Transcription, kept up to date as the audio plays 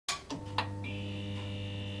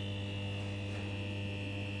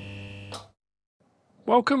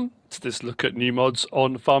Welcome to this look at new mods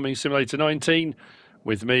on Farming Simulator 19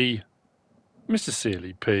 with me,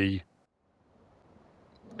 MrSealyp.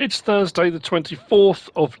 It's Thursday the 24th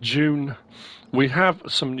of June. We have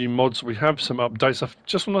some new mods, we have some updates. I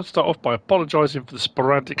just want to start off by apologising for the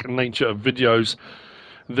sporadic nature of videos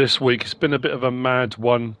this week. It's been a bit of a mad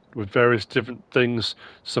one with various different things,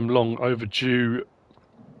 some long overdue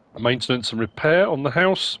maintenance and repair on the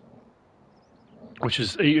house, which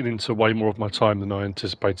has eaten into way more of my time than I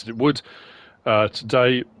anticipated it would.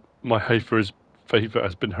 Today, my hay fever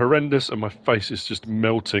has been horrendous and my face is just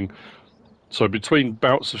melting. So between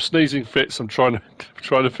bouts of sneezing fits, I'm trying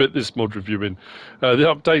to fit this mod review in. The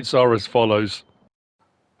updates are as follows.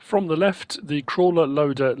 From the left, the Crawler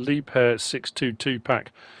Loader Liebherr 622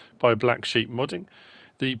 pack by Black Sheep Modding.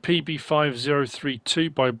 The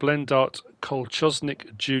PB5032 by Blendart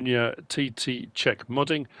Kolchosnik Jr. TT Czech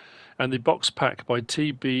Modding. And the box pack by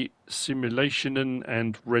TB Simulationen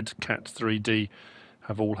and Red Cat 3D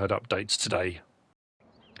have all had updates today.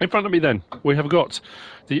 In front of me then, we have got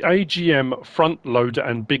the AGM Front Loader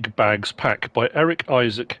and Big Bags pack by Erik,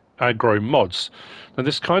 Isac, Agro Mods. Now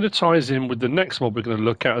this kind of ties in with the next mod we're going to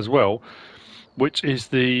look at as well, which is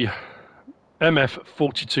the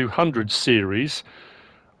MF4200 series,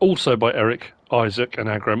 also by Erik, Isac and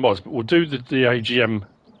Agro Mods. But we'll do the AGM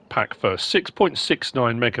pack first. 6.69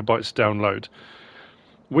 megabytes download.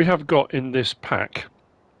 We have got in this pack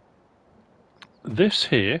this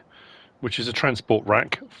here, which is a transport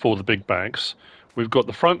rack for the big bags. We've got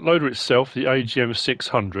the front loader itself, the AGM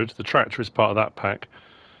 600. The tractor is part of that pack.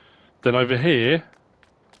 Then over here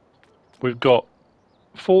we've got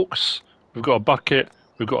forks, we've got a bucket,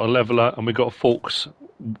 we've got a leveler, and we've got forks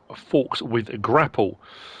with a grapple.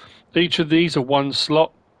 Each of these are one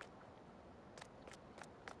slot,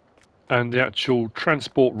 and the actual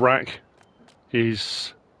transport rack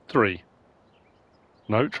is 3.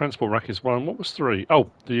 No, transport rack is 1. What was 3?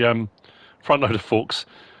 Oh, the front loader forks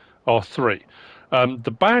are 3.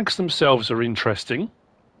 The bags themselves are interesting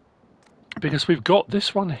because we've got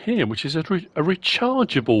this one here, which is a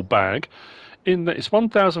rechargeable bag, in that it's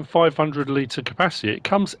 1,500 litre capacity. It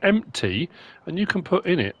comes empty and you can put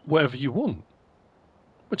in it whatever you want,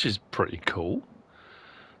 which is pretty cool.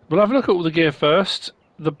 We'll have a look at all the gear first.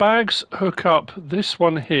 The bags hook up this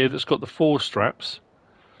one here that's got the 4 straps.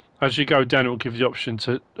 As you go down, it will give you the option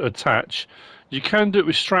to attach. You can do it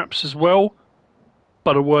with straps as well,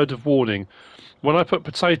 but a word of warning. When I put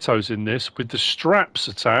potatoes in this, with the straps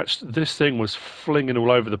attached, this thing was flinging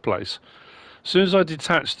all over the place. As soon as I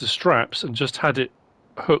detached the straps and just had it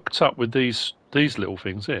hooked up with these little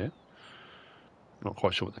things here, not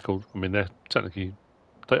quite sure what they're called. I mean, they're technically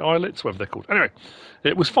eyelets, whatever they're called. Anyway,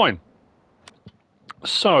 it was fine.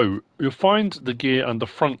 So you'll find the gear under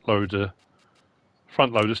front loaders,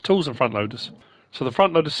 tools and front loaders. So the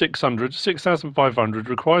front loader 600, 6,500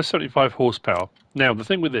 requires 75 horsepower. Now the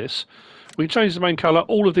thing with this, we can change the main colour.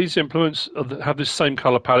 All of these implements have this same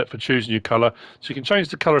colour palette for choosing your colour. So you can change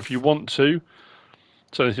the colour if you want to.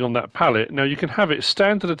 So anything on that palette. Now you can have it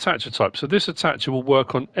standard attacher type. So this attacher will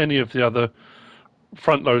work on any of the other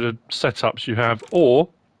front loader setups you have, or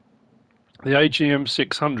the AGM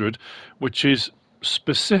 600, which is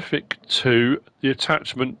specific to the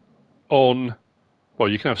attachment on, well,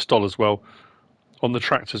 you can have stall as well, on the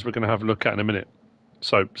tractors we're going to have a look at in a minute.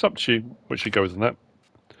 So it's up to you which you go with on that.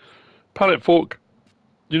 Pallet fork,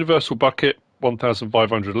 universal bucket,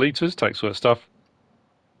 1,500 litres, takes all that stuff.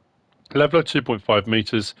 Leveler, 2.5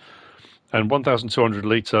 metres, and 1,200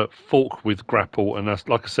 litre fork with grapple. And that's,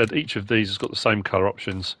 like I said, each of these has got the same colour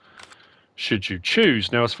options should you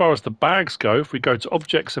choose. Now, as far as the bags go, if we go to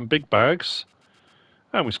objects and big bags,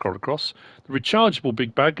 and we scroll across, the rechargeable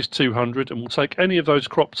big bag is 200, and we'll take any of those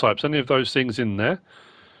crop types, any of those things in there,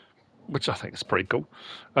 which I think is pretty cool.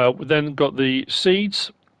 We then got the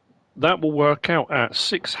seeds. That will work out at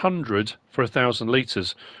 600 for 1,000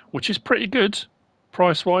 litres, which is pretty good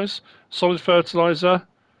price-wise. Solid fertiliser.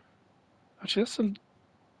 Actually,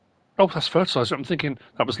 that's fertiliser. I'm thinking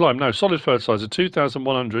that was lime. No, solid fertiliser,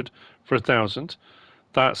 2,100 for 1,000.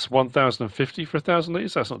 That's 1,050 for 1,000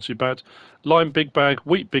 litres. That's not too bad. Lime big bag,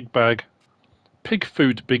 wheat big bag, pig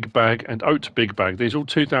food big bag, and oat big bag. These are all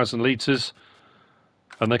 2,000 litres,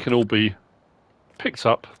 and they can all be picked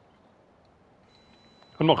up.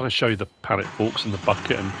 I'm not going to show you the pallet forks and the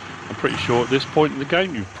bucket, and I'm pretty sure at this point in the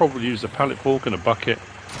game you've probably used a pallet fork and a bucket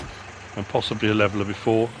and possibly a leveler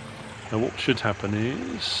before. Now what should happen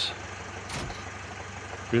is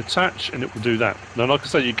we attach and it will do that. Now, like I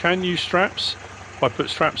say, you can use straps. If I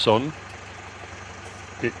put straps on,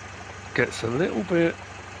 it gets a little bit...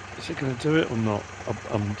 Is it going to do it or not?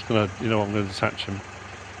 I'm just going to, I'm going to detach them.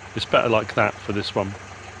 It's better like that for this one.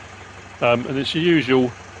 And it's your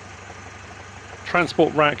usual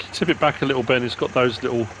transport rack. Tip it back a little bit and it's got those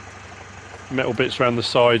little metal bits around the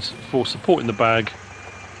sides for supporting the bag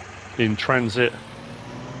in transit.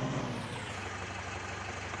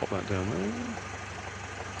 Pop that down there.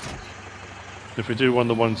 If we do one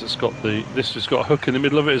of the ones that's got this has got a hook in the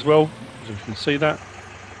middle of it as well, as you can see that,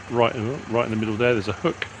 right in the middle there's a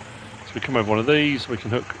hook. So we come over one of these, we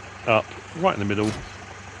can hook up right in the middle.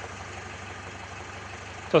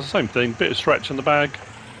 Does the same thing, bit of stretch on the bag.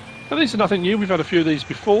 And these are nothing new, we've had a few of these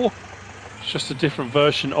before. It's just a different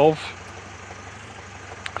version of,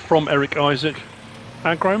 from Erik Isac,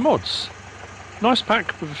 Agro mods. Nice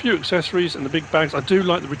pack with a few accessories and the big bags. I do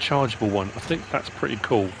like the rechargeable one, I think that's pretty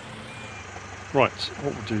cool. Right,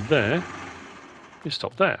 what we'll do there is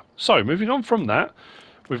stop there. So, moving on from that,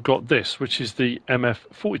 we've got this, which is the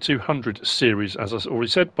MF4200 series, as I already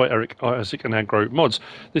said, by Erik Isac and Agro mods.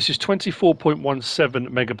 This is 24.17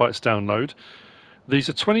 megabytes download. These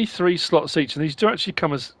are 23 slots each, and these do actually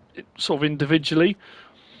come as sort of individually.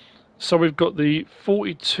 So we've got the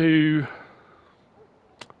 42...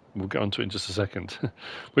 We'll get onto it in just a second.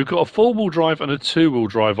 We've got a 4-wheel drive and a 2-wheel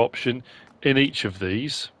drive option in each of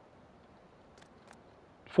these.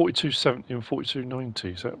 4270 and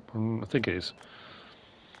 4290, so I think it is.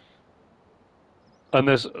 And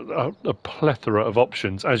there's a plethora of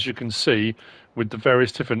options, as you can see, with the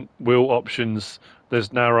various different wheel options.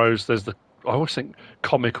 There's narrows, there's the, I always think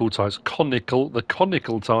conical tyres, the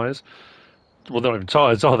conical tyres. Well, they're not even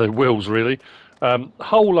tyres, are they? Wheels, really.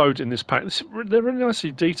 Whole load in this pack. They're really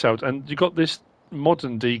nicely detailed, and you've got this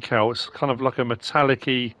modern decal. It's kind of like a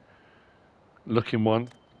metallic-y looking one,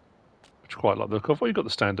 which I quite like the look of. Well, you've got the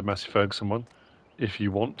standard Massey Ferguson one, if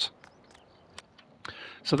you want.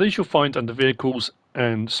 So these you'll find under vehicles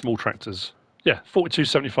and small tractors. Yeah,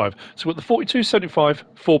 4275. So we've got the 4275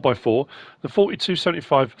 4x4, the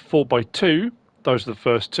 4275 4x2. Those are the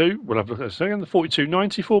first two. We'll have a look at this again. The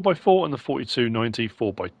 4290 4x4 and the 4290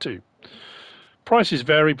 4x2. Prices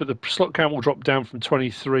vary, but the slot count will drop down from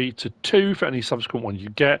 23 to 2 for any subsequent one you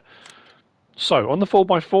get. So on the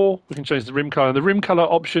 4x4, we can change the rim colour. The rim colour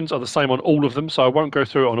options are the same on all of them, so I won't go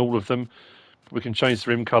through it on all of them. We can change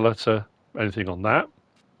the rim colour to anything on that.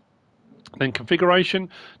 Then configuration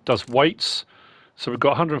does weights. So we've got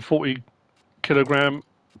 140 kilogram,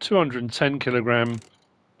 210 kilogram,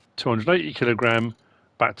 280 kilogram,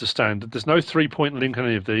 back to standard. There's no 3-point link on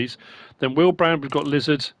any of these. Then wheel brand, we've got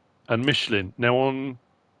Lizard and Michelin. Now on,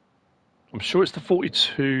 I'm sure it's the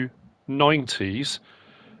 4290s,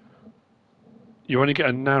 you only get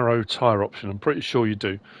a narrow tyre option. I'm pretty sure you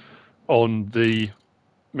do on the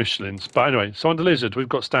Michelins. But anyway, so on the Lizard, we've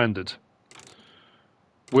got standard.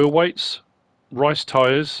 Wheel weights, Rice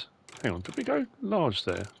tyres. Hang on, did we go large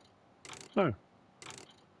there? No.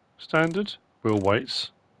 Standard, wheel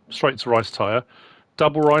weights, straight to Rice tyre.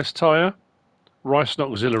 Double Rice tyre, Rice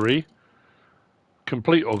and auxiliary,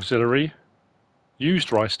 complete auxiliary,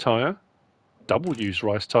 used Rice tyre, double used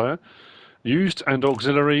Rice tyre, used and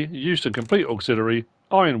auxiliary, used and complete auxiliary,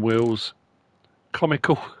 iron wheels,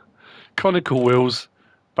 conical wheels,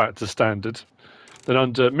 back to standard. Then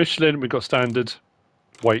under Michelin, we've got standard,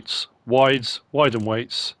 weights, wides, wide and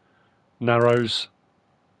weights, narrows,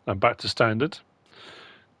 and back to standard.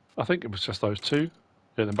 I think it was just those two.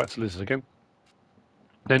 Yeah, then back to Lizard again.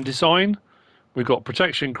 Then design, we've got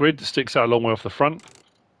protection grid that sticks out a long way off the front,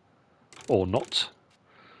 or not.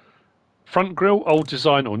 Front grille, old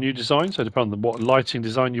design or new design, so depending on what lighting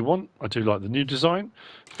design you want. I do like the new design.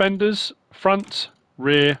 Fenders, front,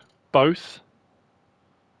 rear, both.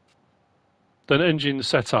 Then engine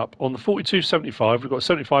setup. On the 4275, we've got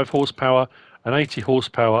 75 horsepower, and 80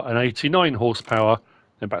 horsepower, and 89 horsepower,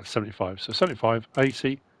 then back to 75. So 75,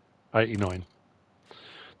 80, 89.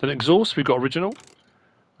 Then exhaust, we've got original.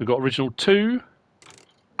 We've got original 2,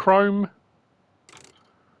 chrome,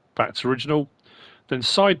 back to original. Then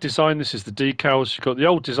side design, this is the decals. You've got the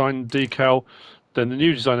old design decal, then the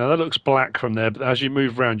new design. Now that looks black from there, but as you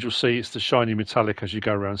move around, you'll see it's the shiny metallic as you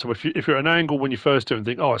go around. So if you're at an angle when you first do it and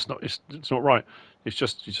think, oh, it's not right, you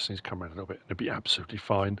just need to come around a little bit and it'll be absolutely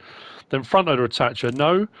fine. Then front loader attacher,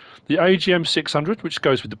 no. The AGM 600, which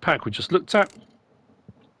goes with the pack we just looked at.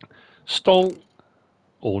 Stall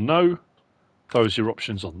or no. Those are your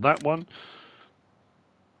options on that one.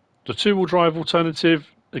 The 2-wheel drive alternative,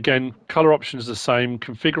 again, colour options are the same.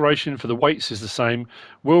 Configuration for the weights is the same.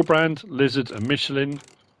 Wheel brand, Lizard and Michelin.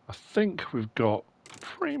 I think we've got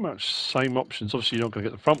pretty much same options. Obviously, you're not going to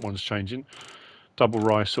get the front ones changing. Double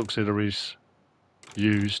Rice, auxiliaries,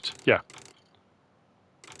 used. Yeah.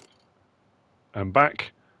 And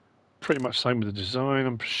back, pretty much same with the design.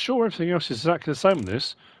 I'm sure everything else is exactly the same with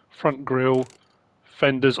this. front grille,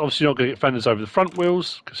 fenders. Obviously, you're not going to get fenders over the front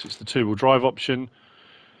wheels because it's the two-wheel drive option.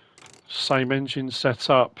 Same engine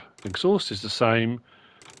setup. Exhaust is the same.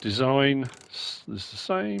 Design is the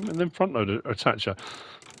same. And then front loader attacher.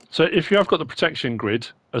 So if you have got the protection grid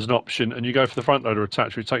as an option and you go for the front loader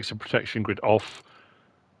attacher, it takes the protection grid off.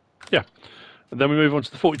 Yeah. And then we move on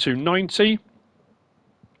to the 4290.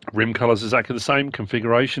 Rim colour is exactly the same.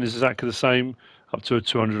 Configuration is exactly the same. Up to a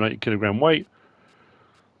 280 kilogram weight.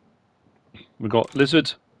 We've got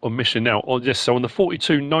Lizard or Michelin now. Oh, yes, so on the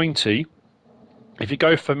 4290, if you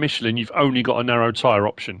go for Michelin, you've only got a narrow tyre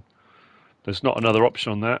option. There's not another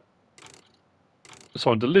option on that.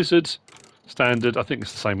 So under Lizard, standard, I think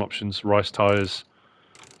it's the same options. Rice tyres,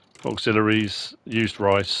 auxiliaries, used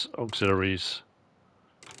rice, auxiliaries,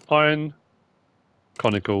 iron,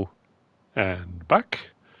 conical, and back.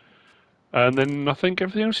 And then I think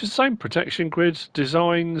everything else is the same. Protection grid,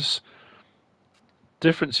 designs.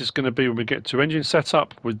 Difference is going to be when we get to engine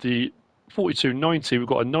setup. With the 4290, we've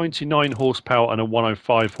got a 99 horsepower and a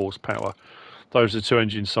 105 horsepower. Those are two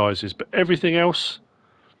engine sizes. But everything else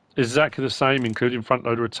is exactly the same, including front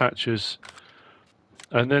loader attachers.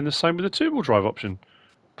 And then the same with the two-wheel drive option.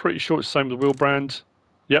 Pretty sure it's the same with the wheel brand.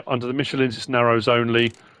 Yep, under the Michelins, it's narrows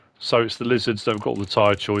only. So it's the Lizards that have got all the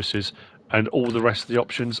tyre choices. And all the rest of the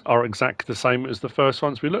options are exactly the same as the first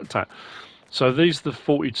ones we looked at. So these are the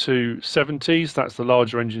 4270s, that's the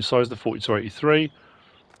larger engine size, the 4283.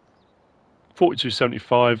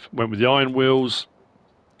 4275 went with the iron wheels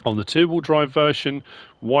on the two-wheel drive version,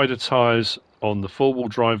 wider tyres on the four-wheel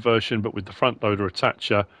drive version, but with the front loader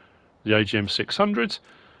attacher, the AGM 600.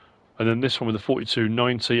 And then this one with the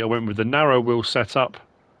 4290, I went with the narrow wheel setup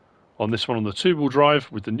on this one on the two-wheel drive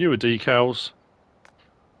with the newer decals.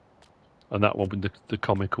 And that one with the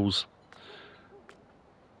comicals.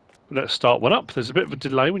 Let's start one up. There's a bit of a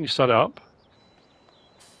delay when you start it up.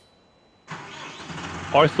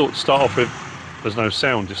 I thought to start off with there's no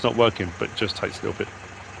sound, it's not working, but it just takes a little bit.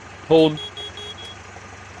 Horn.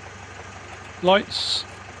 Lights.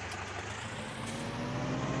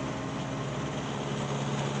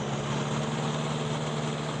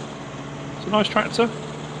 It's a nice tractor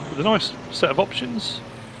with a nice set of options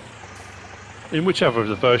in whichever of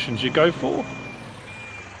the versions you go for.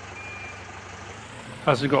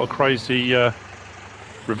 Hasn't got a crazy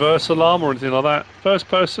reverse alarm or anything like that. First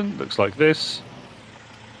person looks like this.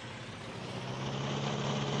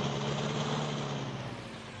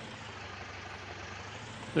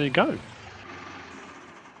 There you go.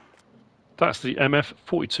 That's the MF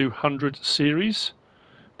 4200 series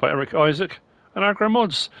by Erik, Isaac and Agro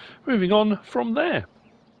mods. Moving on from there,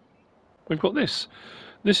 we've got this.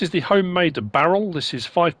 This is the homemade barrel. This is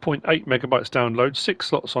 5.8 megabytes download, 6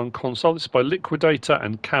 slots on console. This is by Liquidator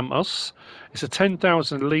and KamUs. It's a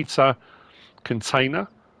 10,000 litre container.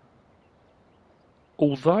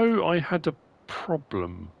 Although I had a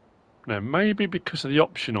problem. Now, maybe because of the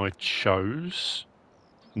option I chose.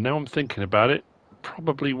 Now I'm thinking about it.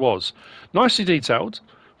 Probably was. Nicely detailed.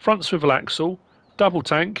 Front swivel axle. Double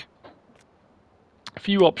tank. A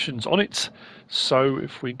few options on it. So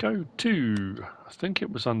if we go to, I think it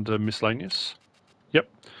was under miscellaneous. Yep.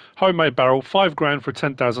 Homemade barrel, £5,000 for a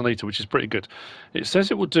 10,000 litre, which is pretty good. It says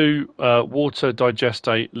it will do water,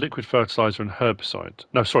 digestate, liquid fertiliser and herbicide.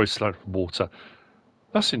 No, sorry, water.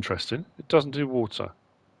 That's interesting. It doesn't do water.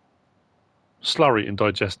 Slurry and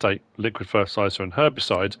digestate, liquid fertiliser and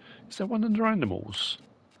herbicide. Is there one under animals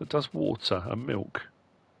that does water and milk?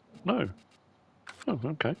 No. Oh,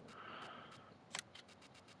 okay.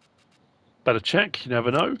 Better check, you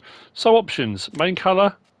never know. So options, main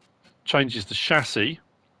colour changes the chassis.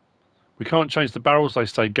 We can't change the barrels, they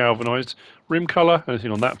stay galvanised. Rim colour,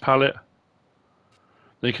 anything on that palette.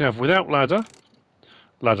 Then you can have without ladder,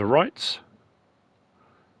 ladder right,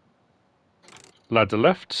 ladder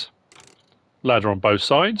left, ladder on both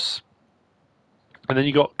sides. And then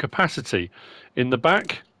you got capacity in the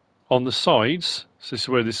back, on the sides. So this is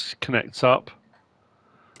where this connects up.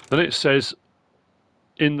 Then it says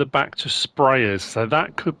in the back to sprayers, so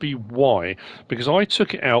that could be why, because I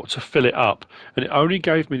took it out to fill it up and it only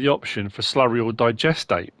gave me the option for slurry or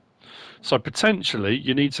digestate. So potentially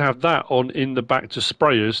you need to have that on in the back to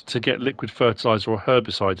sprayers to get liquid fertilizer or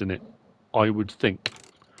herbicide in it, I would think.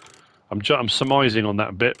 I'm surmising on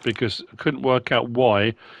that bit because I couldn't work out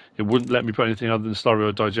why it wouldn't let me put anything other than slurry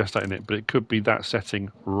or digestate in it, but it could be that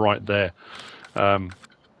setting right there. But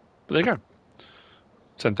there you go.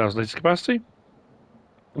 10,000 litres capacity.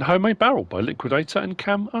 And homemade barrel by Liquidator and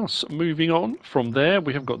KamUs. Moving on from there,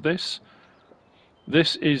 we have got this.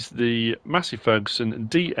 This is the Massey Ferguson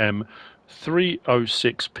DM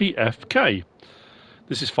 306 PFK.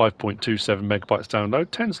 This is 5.27 megabytes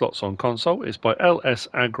download, 10 slots on console. It's by LS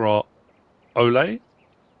Agro Ole.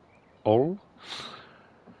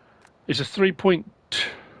 It's a 3.2,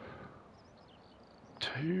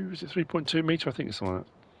 is it 3.2 meter? I think it's something like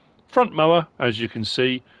that. Front mower, as you can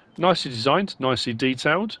see, nicely designed, nicely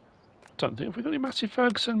detailed. Don't think, have we got any Massey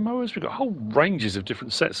Ferguson mowers? We've got whole ranges of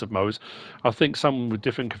different sets of mowers. I think some with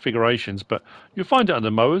different configurations, but you'll find it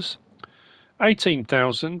under mowers.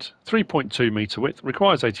 18,000, 3.2 meter width,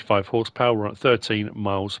 requires 85 horsepower, we're at 13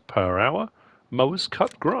 miles per hour. Mowers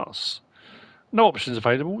cut grass. No options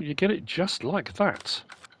available, you get it just like that.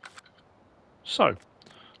 So,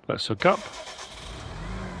 let's hook up.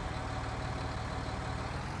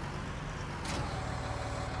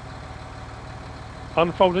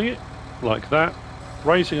 Unfolding it like that,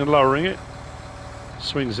 raising and lowering it,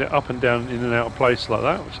 swings it up and down in and out of place like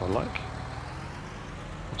that, which I like.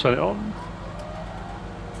 I'll turn it on,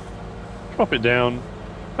 drop it down,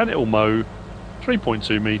 and it will mow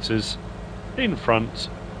 3.2 meters in front,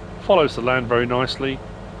 follows the land very nicely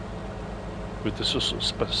with the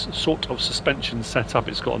sort of suspension setup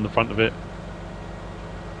it's got on the front of it.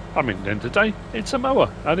 I mean, at the end of the day, it's a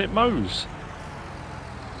mower and it mows.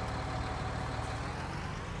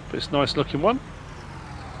 But it's a nice looking one.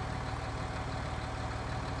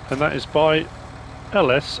 And that is by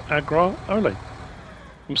LS Agro Ole.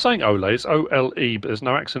 I'm saying Ole, it's O-L-E, but there's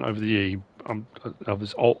no accent over the E.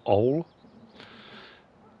 It's Ole.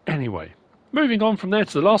 Anyway, moving on from there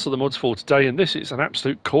to the last of the mods for today, and this is an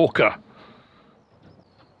absolute corker.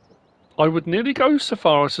 I would nearly go so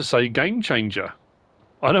far as to say game changer.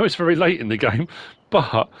 I know it's very late in the game,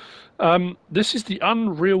 but this is the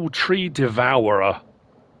Unreal Tree Devourer.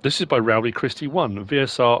 This is by Rowley Christie 1,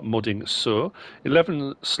 VSR modding Sur,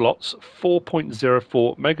 11 slots,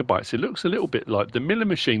 4.04 megabytes. It looks a little bit like the Miller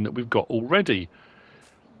machine that we've got already,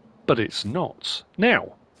 but it's not.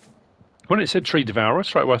 Now, when it said Tree Devourer,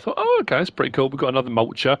 straight away I thought, oh, okay, that's pretty cool. We've got another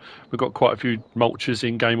mulcher. We've got quite a few mulchers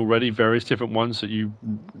in game already, various different ones that you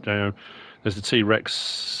know, there's the T-Rex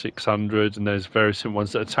 600 and there's various different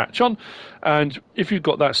ones that attach on. And if you've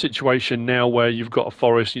got that situation now where you've got a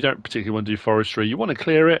forest, you don't particularly want to do forestry, you want to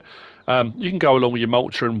clear it, you can go along with your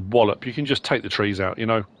mulcher and wallop. You can just take the trees out, you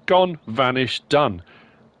know, gone, vanished, done.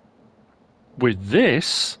 With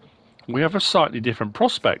this, we have a slightly different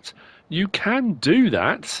prospect. You can do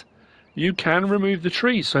that. You can remove the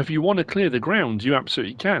trees. So if you want to clear the ground, you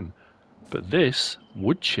absolutely can. But this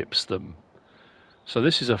wood chips them. So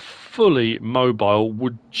this is a fully mobile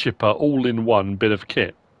wood chipper all-in-one bit of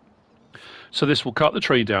kit. So this will cut the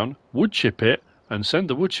tree down, wood chip it, and send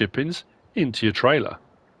the wood chippings into your trailer.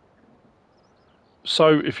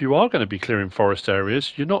 So if you are going to be clearing forest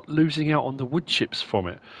areas, you're not losing out on the wood chips from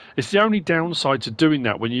it. It's the only downside to doing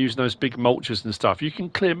that when you're using those big mulchers and stuff. You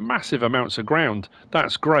can clear massive amounts of ground.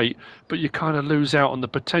 That's great, but you kind of lose out on the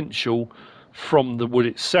potential from the wood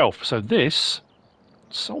itself. So this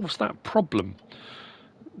solves that problem.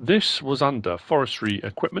 This was under forestry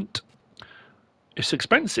equipment. It's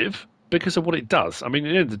expensive because of what it does. I mean,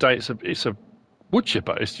 at the end of the day, it's a wood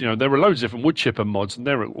chipper. It's, you know, there are loads of different wood chipper mods, and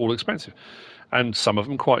they're all expensive, and some of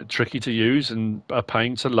them quite tricky to use and are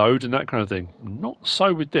paying to load and that kind of thing. Not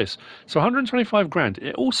so with this. So 125 grand.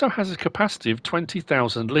 It also has a capacity of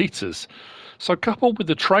 20,000 litres. So coupled with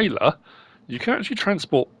the trailer, you can actually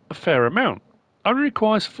transport a fair amount. Only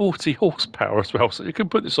requires 40 horsepower as well, so you can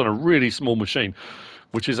put this on a really small machine,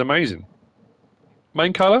 which is amazing.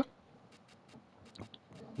 Main colour,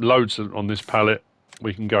 loads on this palette.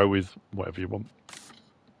 We can go with whatever you want.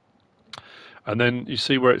 And then you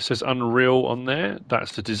see where it says Unreal on there.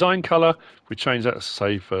 That's the design colour. If we change that,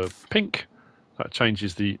 say, for pink, that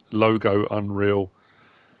changes the logo Unreal.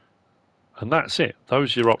 And that's it.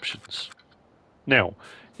 Those are your options. Now,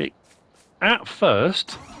 at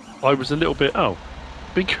first, I was a little bit,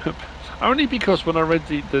 only because when I read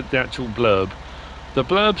the actual blurb, the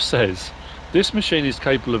blurb says, this machine is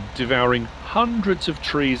capable of devouring hundreds of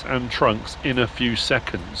trees and trunks in a few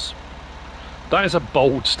seconds. That is a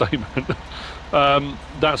bold statement.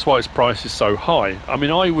 That's why its price is so high. I mean,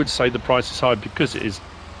 I would say the price is high because it is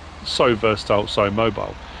so versatile, so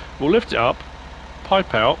mobile. We'll lift it up,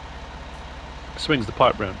 pipe out, swings the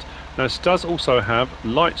pipe round. Now, this does also have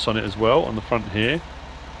lights on it as well on the front here,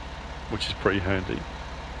 which is pretty handy.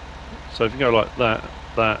 So if you go like that,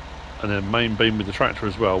 and then main beam with the tractor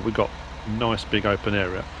as well, we've got a nice big open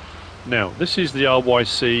area. Now, this is the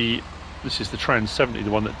RYC, this is the Trans 70, the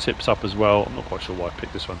one that tips up as well. I'm not quite sure why I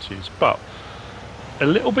picked this one to use, but a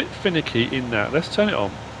little bit finicky in that. Let's turn it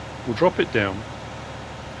on, we'll drop it down,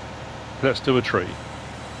 let's do a tree.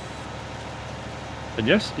 And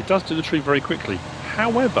yes, it does do the tree very quickly.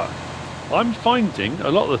 However, I'm finding a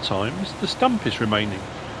lot of the times the stump is remaining.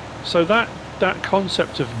 So that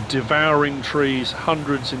concept of devouring trees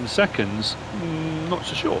hundreds in seconds, not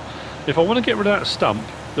so sure. If I want to get rid of that stump,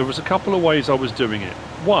 there was a couple of ways I was doing it.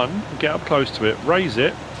 One, get up close to it, raise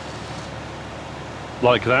it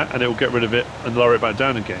like that, and it will get rid of it and lower it back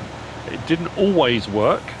down again. It didn't always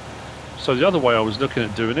work. So the other way I was looking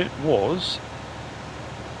at doing it was,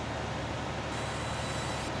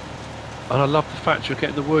 and I love the fact you're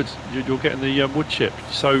getting the wood, you're getting the wood chip.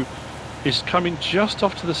 So it's coming just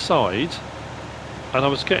off to the side, and I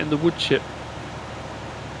was getting the wood chip.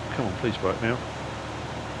 Come on, please work now.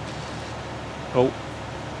 Oh,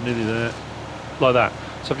 nearly there. Like that.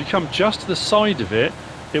 So if you come just to the side of it,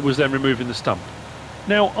 it was then removing the stump.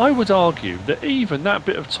 Now, I would argue that even that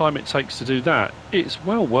bit of time it takes to do that, it's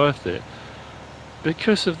well worth it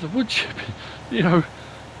because of the wood chipping. You know,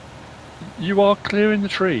 you are clearing the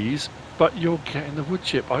trees, but you're getting the wood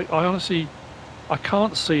chip. I honestly, I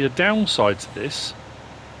can't see a downside to this.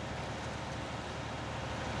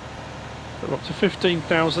 We're up to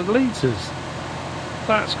 15,000 litres.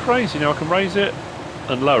 That's crazy. Now I can raise it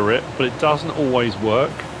and lower it, but it doesn't always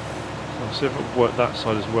work. So I'll see if it will work that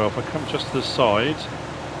side as well. If I come just to the side,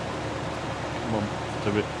 come on,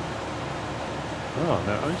 do it. Ah,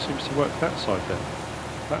 that only seems to work that side then.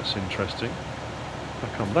 That's interesting. If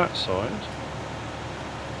I come that side,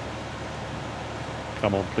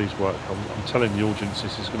 come on, please work. I'm telling the audience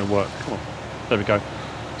this is going to work. Come on, there we go.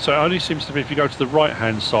 So it only seems to be if you go to the right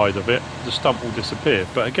hand side of it, the stump will disappear.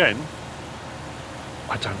 But again,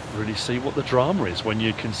 I don't really see what the drama is when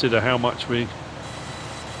you consider how much we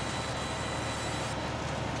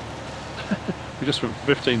just went from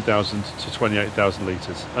 15,000 to 28,000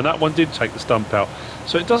 litres, and that one did take the stump out.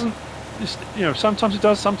 So it doesn't, you know, sometimes it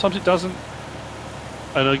does, sometimes it doesn't.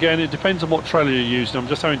 And again, it depends on what trailer you're using. I'm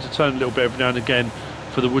just having to turn a little bit every now and again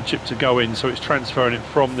for the wood chip to go in, so it's transferring it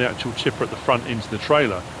from the actual chipper at the front into the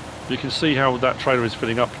trailer. You can see how that trailer is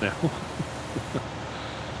filling up now.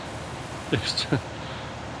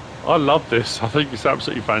 I love this. I think it's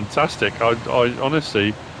absolutely fantastic. I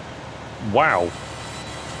honestly, wow.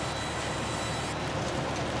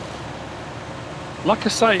 Like I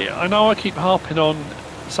say, I know I keep harping on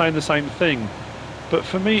saying the same thing, but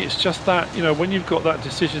for me it's just that, you know, when you've got that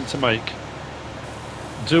decision to make,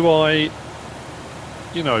 do I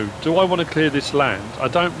want to clear this land? I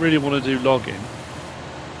don't really want to do logging,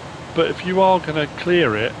 but if you are going to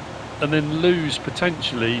clear it and then lose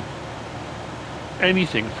potentially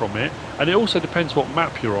anything from it, and it also depends what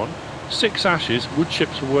map you're on. 6 ashes, wood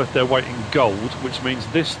chips are worth their weight in gold, which means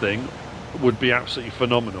this thing would be absolutely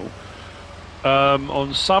phenomenal.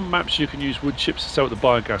 On some maps you can use wood chips to sell at the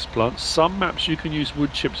biogas plant. Some maps you can use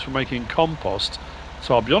wood chips for making compost.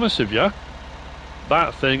 So I'll be honest with you,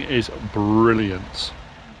 that thing is brilliant.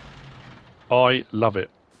 I love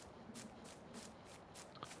it.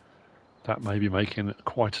 That may be making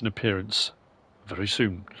quite an appearance very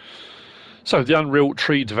soon. So, the Unreal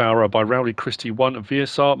Tree Devourer by Rowley Christie 1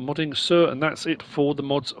 VSR modding, sir, and that's it for the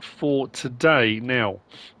mods for today. Now,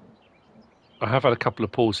 I have had a couple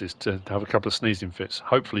of pauses to have a couple of sneezing fits.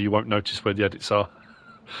 Hopefully you won't notice where the edits are.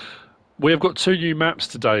 We have got 2 new maps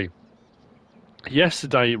today.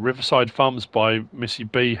 Yesterday, Riverside Farms by Missy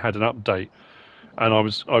B had an update, and I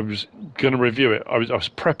was going to review it. I was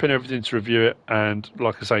prepping everything to review it, and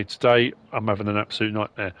like I say, today I'm having an absolute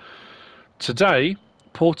nightmare. Today,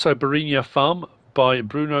 Porto Barinia Farm by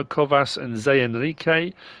Bruno Covas and Zé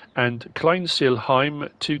Enrique, and Kleinsielheim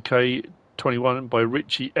 2K21 by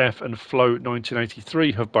Richie F and Flo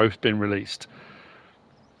 1983 have both been released.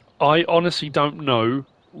 I honestly don't know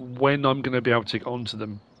when I'm going to be able to get onto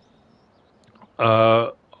them.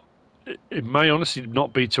 It may honestly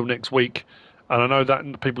not be till next week, and I know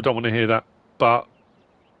that people don't want to hear that, but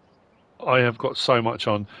I have got so much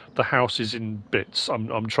on. The house is in bits.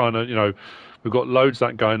 I'm trying to, you know, we've got loads of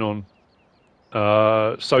that going on.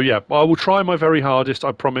 So yeah, I will try my very hardest,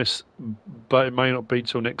 I promise, but it may not be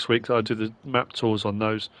till next week that I do the map tours on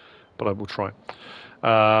those, but I will try.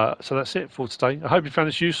 So that's it for today. I hope you found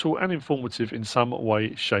this useful and informative in some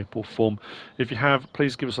way, shape or form. If you have,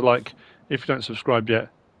 please give us a like. If you don't subscribe yet,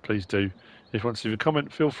 please do. If you want to leave a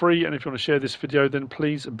comment, feel free, and if you want to share this video, then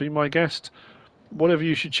please be my guest. Whatever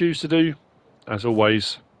you should choose to do, as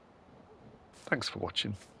always, thanks for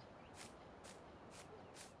watching.